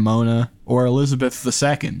Ghislaine, Ramona, or Elizabeth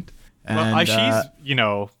II. And, Well, she's,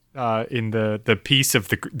 in the peace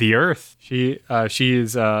of the earth. She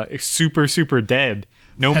is super, super dead.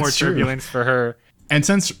 No more turbulence for her. And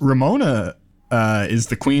since Ramona is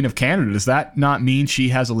the Queen of Canada, does that not mean she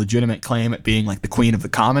has a legitimate claim at being like the Queen of the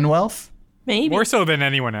Commonwealth? Maybe. More so than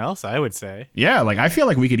anyone else, I would say. Yeah, like I feel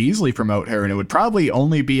like we could easily promote her, and it would probably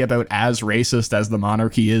only be about as racist as the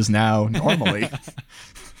monarchy is now normally.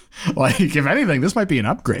 Like, if anything, this might be an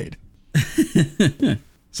upgrade.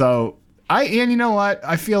 So, and you know what?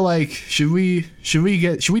 I feel like should we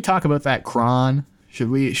talk about that Kron? Should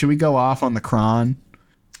we go off on the Kron?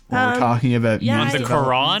 When we're talking about yeah, On the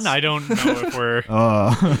Quran? I don't know if we're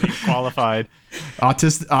qualified.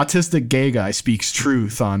 Autistic gay guy speaks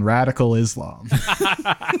truth on radical Islam.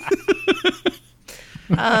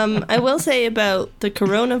 I will say about the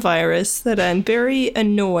coronavirus that I'm very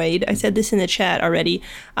annoyed. I said this in the chat already.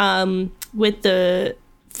 With the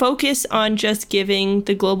focus on just giving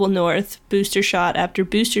the global north booster shot after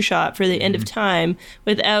booster shot for the end of time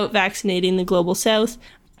without vaccinating the global south.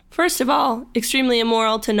 First of all, extremely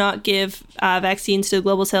immoral to not give vaccines to the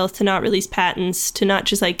global south, to not release patents, to not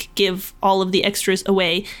just like give all of the extras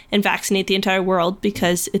away and vaccinate the entire world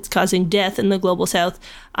because it's causing death in the global south.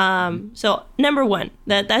 So number one,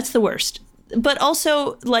 that's the worst. But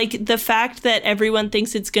also, like, the fact that everyone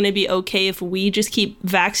thinks it's going to be okay if we just keep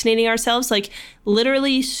vaccinating ourselves, like,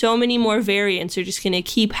 literally so many more variants are just going to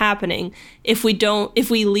keep happening if we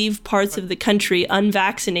leave parts of the country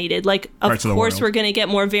unvaccinated. Like, of course we're going to get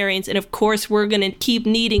more variants, and of course we're going to keep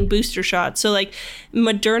needing booster shots. So, like,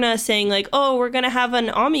 Moderna saying, like, oh, we're going to have an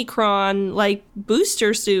Omicron, like,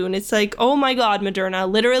 booster soon. It's like, oh my God,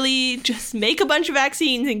 Moderna, literally just make a bunch of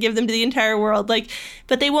vaccines and give them to the entire world. Like,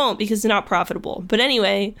 but they won't because it's not profitable. But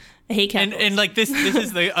anyway, I hate capitalism. And like this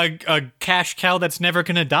is a cash cow that's never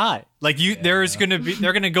gonna die. Like they're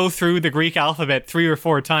gonna go through the Greek alphabet 3 or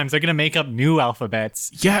 4 times. They're gonna make up new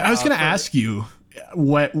alphabets. Yeah, I was gonna ask you,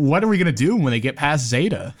 what are we gonna do when they get past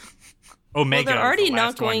Zeta? Omega. Well, they're already the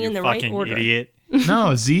not going in the right order. Idiot.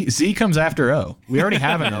 No, Z comes after O. We already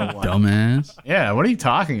have an O one. Dumbass. Yeah, what are you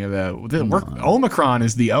talking about? Omicron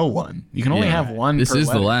is the O one. You can only have one. This per is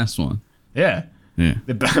letter. the last one. Yeah. Yeah.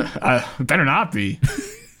 Better not be.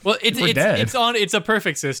 Well, it's a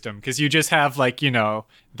perfect system because you just have like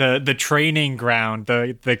the training ground,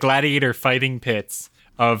 the gladiator fighting pits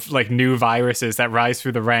of like new viruses that rise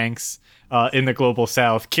through the ranks in the global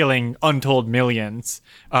south, killing untold millions.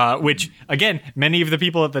 Which again, many of the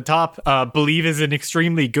people at the top believe is an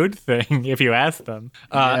extremely good thing if you ask them.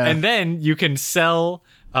 And then you can sell,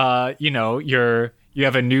 you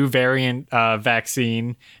have a new variant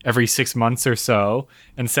vaccine every 6 months or so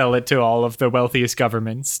and sell it to all of the wealthiest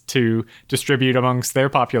governments to distribute amongst their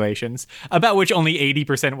populations, about which only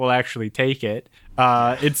 80% will actually take it.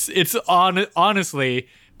 Honestly,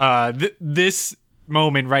 this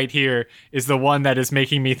moment right here is the one that is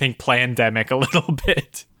making me think plandemic a little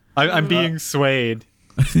bit. I'm being swayed.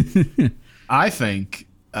 I think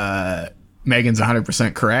Megan's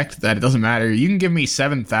 100% correct that it doesn't matter. You can give me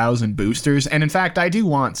 7,000 boosters. And in fact, I do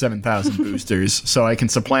want 7,000 boosters so I can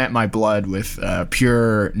supplant my blood with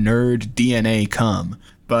pure nerd DNA cum.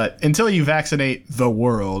 But until you vaccinate the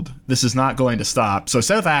world, this is not going to stop. So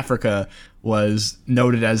South Africa was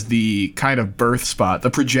noted as the kind of birth spot, the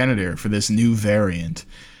progenitor for this new variant.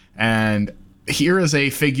 And here is a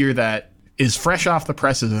figure that is fresh off the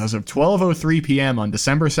presses as of 12:03 p.m. on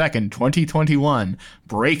December 2nd, 2021.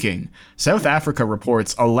 Breaking. South Africa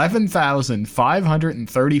reports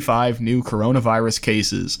 11,535 new coronavirus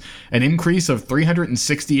cases, an increase of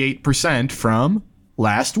 368% from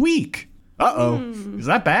last week. Is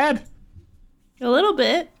that bad? A little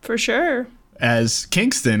bit, for sure. As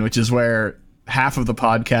Kingston, which is where half of the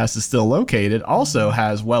podcast is still located, also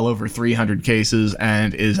has well over 300 cases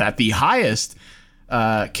and is at the highest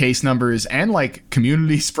case numbers and like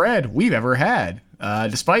community spread we've ever had.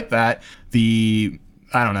 Despite that, the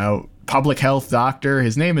public health doctor,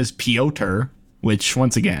 his name is Piotr, which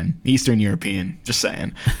once again, Eastern European, just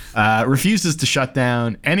saying, refuses to shut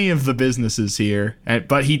down any of the businesses here.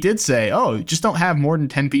 But he did say, just don't have more than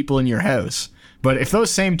 10 people in your house. But if those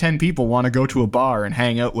same 10 people want to go to a bar and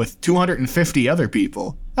hang out with 250 other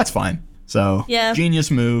people, that's fine. So Yeah. genius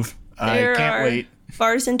move. There I can't are wait.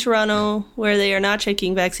 bars in Toronto where they are not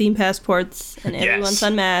checking vaccine passports and everyone's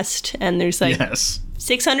unmasked, and there's like Yes.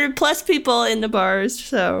 600 plus people in the bars,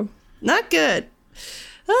 so not good.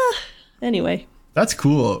 Anyway. That's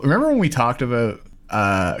cool. Remember when we talked about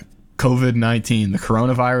COVID-19, the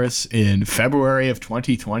coronavirus, in February of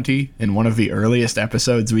 2020 in one of the earliest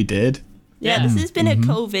episodes we did? Yeah, this has been a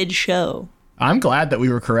COVID show. I'm glad that we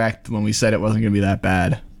were correct when we said it wasn't going to be that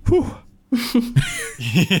bad. Whew.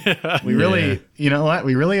 We really, you know what?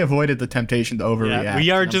 We really avoided the temptation to overreact. Yeah, we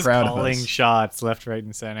are and I'm just proud of calling us. shots left, right,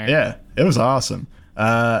 and center. Yeah, it was awesome.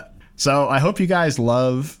 So I hope you guys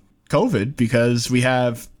love COVID, because we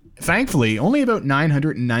have, thankfully, only about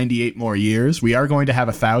 998 more years. We are going to have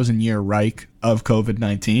a 1,000-year Reich of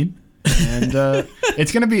COVID-19. And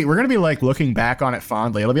we're going to be like looking back on it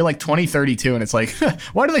fondly. It'll be like 2032, and it's like,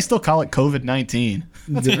 why do they still call it COVID-19?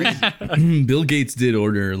 Bill Gates did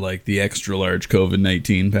order like the extra large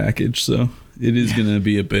COVID-19 package, so it is going to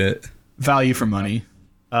be a bit. Value for money.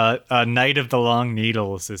 Night of the Long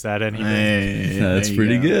Needles. Is that anything? Hey, That's there you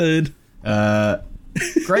pretty go. good.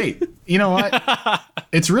 Great. You know what?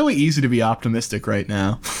 It's really easy to be optimistic right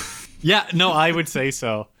now. Yeah, no, I would say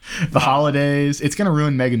so. The holidays. It's going to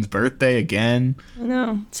ruin Megan's birthday again. I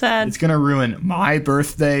know, sad. It's going to ruin my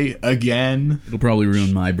birthday again. It'll probably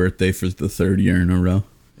ruin my birthday for the third year in a row.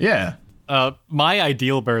 Yeah. My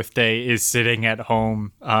ideal birthday is sitting at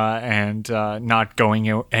home and not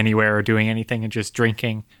going anywhere or doing anything and just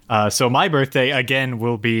drinking. So my birthday, again,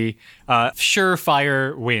 will be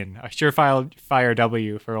surefire win. A surefire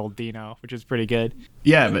W for old Dino, which is pretty good.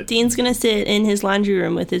 Yeah, but Dean's gonna sit in his laundry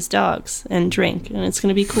room with his dogs and drink, and it's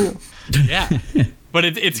gonna be cool. Yeah. But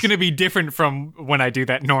it's going to be different from when I do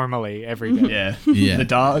that normally every day. yeah. Yeah.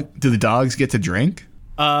 Do the dogs get to drink?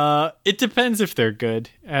 It depends if they're good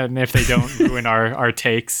and if they don't ruin our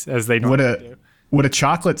takes as they normally do. Would a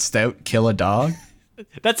chocolate stout kill a dog?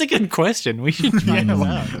 That's a good question. We should try this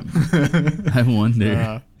out. I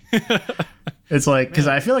wonder. It's like, because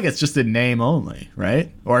I feel like it's just a name only,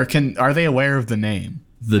 right? Or are they aware of the name?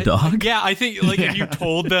 The dog? Yeah, I think like if you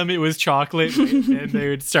told them it was chocolate, and they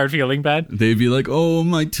would start feeling bad. They'd be like, oh,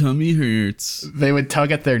 my tummy hurts. They would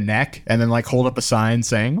tug at their neck and then like hold up a sign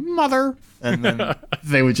saying "Mother," and then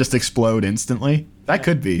they would just explode instantly. That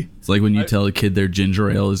could be. It's like when you tell a kid their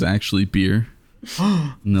ginger ale is actually beer.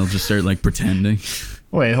 And they'll just start like pretending.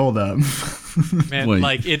 Wait, hold up. Man, Wait.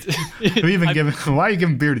 like it. Why are you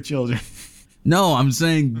giving beer to children? No, I'm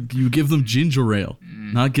saying you give them ginger ale,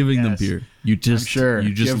 not giving them Yes. beer. You just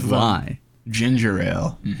give them lie. Ginger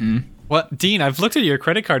ale. Well, Dean, I've looked at your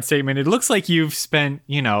credit card statement. It looks like you've spent,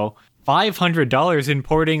 $500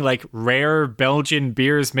 importing like rare Belgian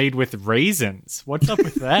beers made with raisins. What's up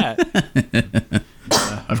with that?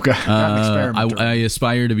 I've got an experiment. I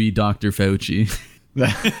aspire to be Dr. Fauci.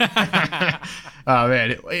 Oh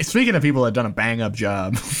man! Speaking of people that done a bang up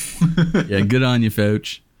job, Yeah, good on you,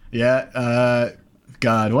 Fauci. yeah.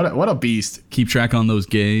 God, what a beast! Keep track on those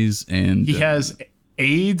gays, and He has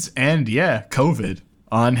AIDS and COVID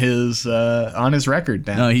on his record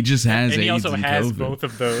now. no, he just has And he AIDS also and has COVID. both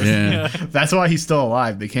of those. Yeah. That's why he's still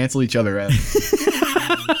alive. They cancel each other out.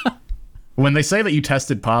 When they say that you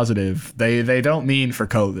tested positive, they don't mean for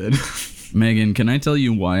COVID. Megan, can I tell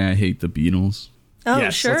you why I hate the Beatles? Oh,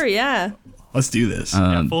 Yes, sure, yeah. Let's do this.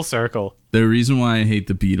 Yeah, full circle. The reason why I hate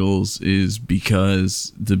the Beatles is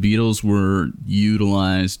because the Beatles were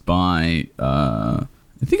utilized by I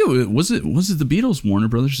think it was the Beatles, Warner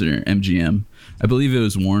Brothers, or MGM? I believe it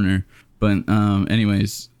was Warner. But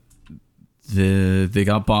anyways, they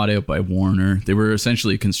got bought out by Warner. They were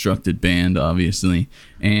essentially a constructed band, obviously,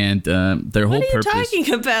 and their whole What are you purpose.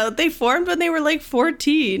 talking about? They formed when they were like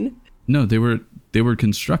 14. No, they were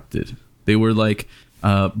constructed. They were like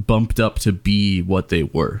bumped up to be what they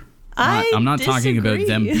were. I'm not talking about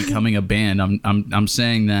them disagree. becoming a band. I'm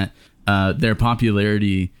saying that their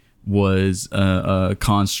popularity was a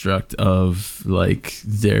construct of like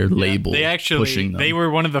their label They pushing them. they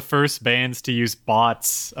were one of the first bands to use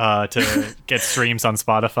bots to get streams on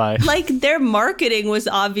Spotify. Like, their marketing was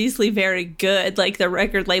obviously very good. Like, the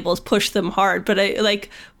record labels pushed them hard. But,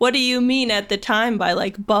 what do you mean at the time by,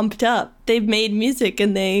 like, bumped up? They made music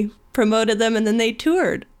and they promoted them and then they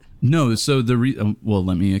toured. No, so well,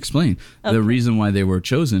 let me explain. Okay. The reason why they were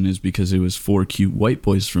chosen is because it was 4 cute white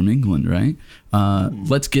boys from England, right?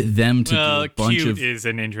 Let's get them to do a bunch cute of. is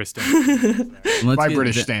an interesting. let's By get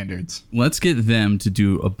British the- standards. Let's get them to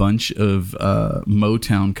do a bunch of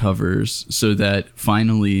Motown covers so that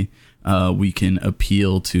finally we can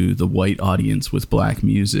appeal to the white audience with black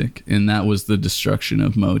music. And that was the destruction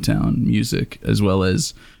of Motown music, as well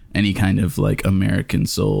as any kind of like American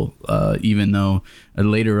soul. Even though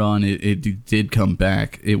later on it did come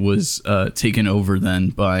back, it was taken over then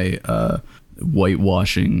by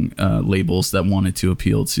whitewashing labels that wanted to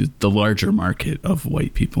appeal to the larger market of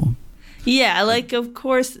white people. Yeah, like, of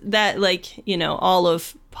course, that, like, you know, all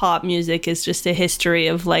of pop music is just a history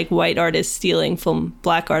of, like, white artists stealing from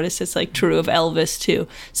black artists. It's, like, true of Elvis, too.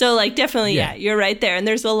 So, like, definitely, yeah, you're right there. And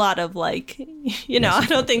there's a lot of, like, you know, I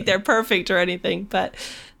don't think they're perfect or anything. But,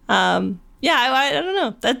 yeah, I don't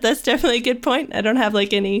know. That's definitely a good point. I don't have,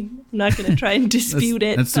 like, I'm not going to try and dispute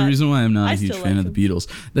it. That's the reason why I'm not a huge fan of the Beatles.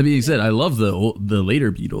 That being said, I love the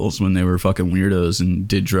later Beatles when they were fucking weirdos and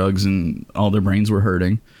did drugs and all their brains were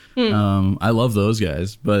hurting. I love those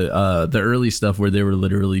guys, but the early stuff where they were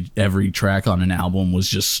literally every track on an album was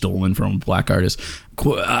just stolen from a black artist.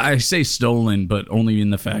 I say stolen, but only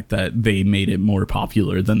in the fact that they made it more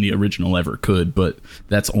popular than the original ever could, but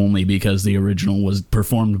that's only because the original was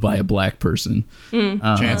performed by a black person.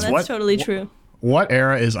 Chance, that's totally true. What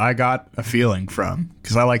era is I Got a Feeling from?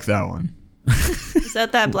 Because I like that one. Is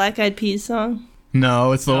that Black Eyed Peas song?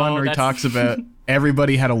 No, it's the one where he talks about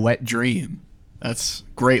everybody had a wet dream. That's a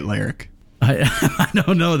great lyric. I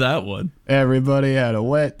don't know that one. Everybody had a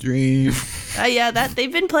wet dream. Yeah,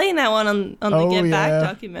 they've been playing that one on the Get Back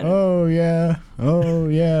documentary. Oh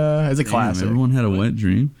yeah, it's a classic. Everyone had a wet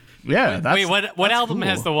dream. Yeah. Wait, what that's album cool.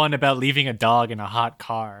 has the one about leaving a dog in a hot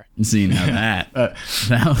car? See, now that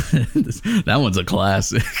one's a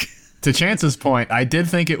classic. To Chance's point, I did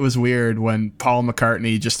think it was weird when Paul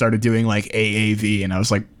McCartney just started doing like AAV, and I was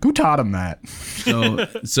like, who taught him that?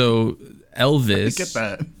 So Elvis, get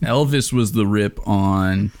that. Elvis was the rip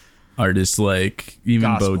on artists like even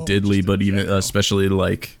Gospel, Bo Diddley, but even especially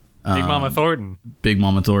like Big Mama Thornton. Big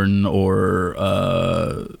Mama Thornton or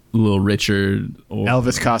Little Richard or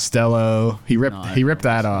Elvis Costello. He ripped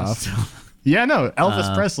that off. Yeah, no,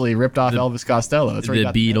 Elvis Presley ripped off Elvis Costello. It's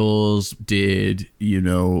right. The Beatles did,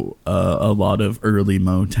 a lot of early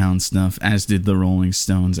Motown stuff, as did the Rolling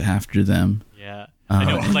Stones after them. Yeah. I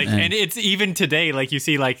know, and it's even today, like you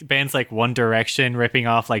see like bands like One Direction ripping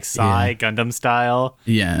off like Psy, Gundam style.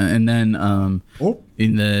 Yeah, and then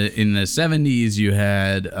in the 70s you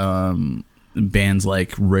had bands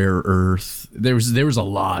like Rare Earth. There was a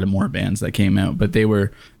lot of more bands that came out, but they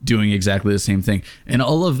were doing exactly the same thing. And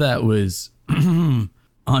all of that was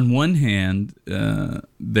on one hand,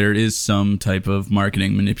 there is some type of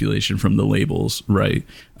marketing manipulation from the labels, right?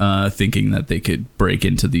 Thinking that they could break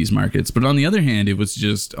into these markets. But on the other hand, it was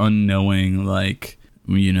just unknowing, like,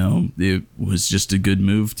 it was just a good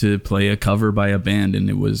move to play a cover by a band, and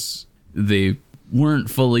they weren't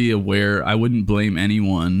fully aware. I wouldn't blame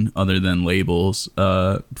anyone other than labels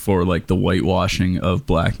for like the whitewashing of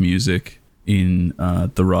black music in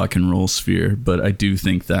the rock and roll sphere, but I do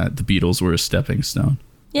think that the Beatles were a stepping stone.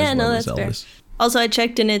 Yeah, no, that's fair. Also, I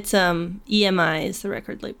checked, and it's EMI is the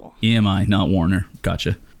record label. EMI, not Warner.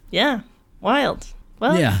 Gotcha. Yeah, wild.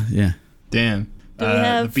 Well, yeah. Damn. Do we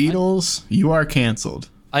have the Beatles? You are canceled.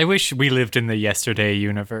 I wish we lived in the Yesterday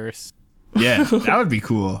universe. Yeah, that would be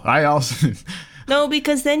cool. I also. No,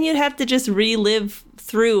 because then you'd have to just relive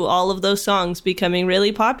through all of those songs becoming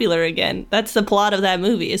really popular again. That's the plot of that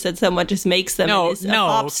movie, is that someone just makes them a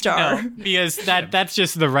pop star. No, because that's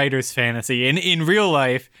just the writer's fantasy. In real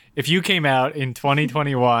life, if you came out in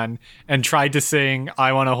 2021 and tried to sing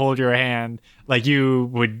I Want to Hold Your Hand, like, you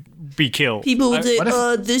would be killed. People would say,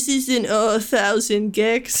 this isn't 1,000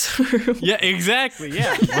 gex. Yeah, exactly,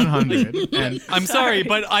 yeah. 100. And I'm sorry,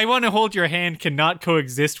 but I Want to Hold Your Hand cannot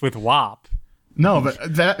coexist with WAP. no,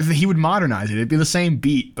 but he would modernize it. It'd be the same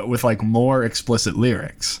beat, but with like more explicit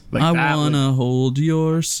lyrics. Like, I wanna hold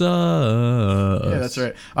your sus. Yeah, that's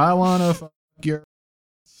right. I wanna fuck your.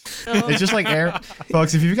 It's just like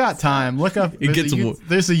folks. If you've got time, look up.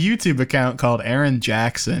 There's a YouTube account called Aaron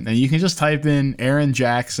Jackson, and you can just type in Aaron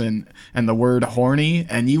Jackson and the word horny,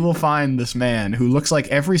 and you will find this man who looks like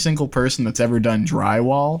every single person that's ever done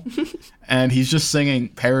drywall, and he's just singing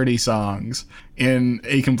parody songs in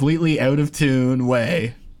a completely out of tune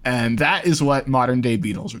way, and that is what modern day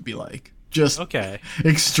Beatles would be like. Just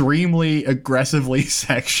extremely aggressively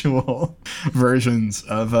sexual versions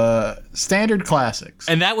of standard classics,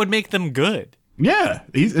 and that would make them good. Yeah,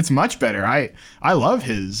 it's much better. I love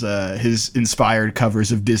his inspired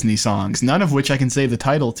covers of Disney songs, none of which I can say the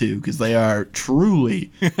title to because they are truly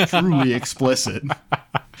explicit.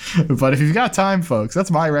 But if you've got time, folks, that's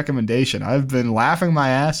my recommendation. I've been laughing my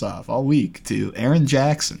ass off all week to Aaron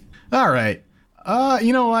Jackson. All right,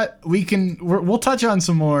 you know what? We'll touch on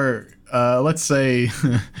some more. Let's say,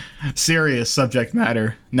 serious subject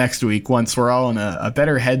matter next week once we're all in a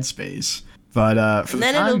better headspace. But for the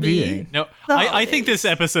then it'll time be- being, No, The I think this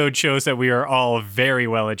holidays. episode shows that we are all very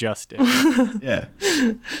well adjusted. yeah.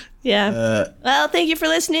 Yeah. Well, thank you for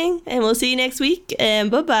listening, and we'll see you next week.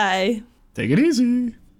 And bye-bye. Take it easy.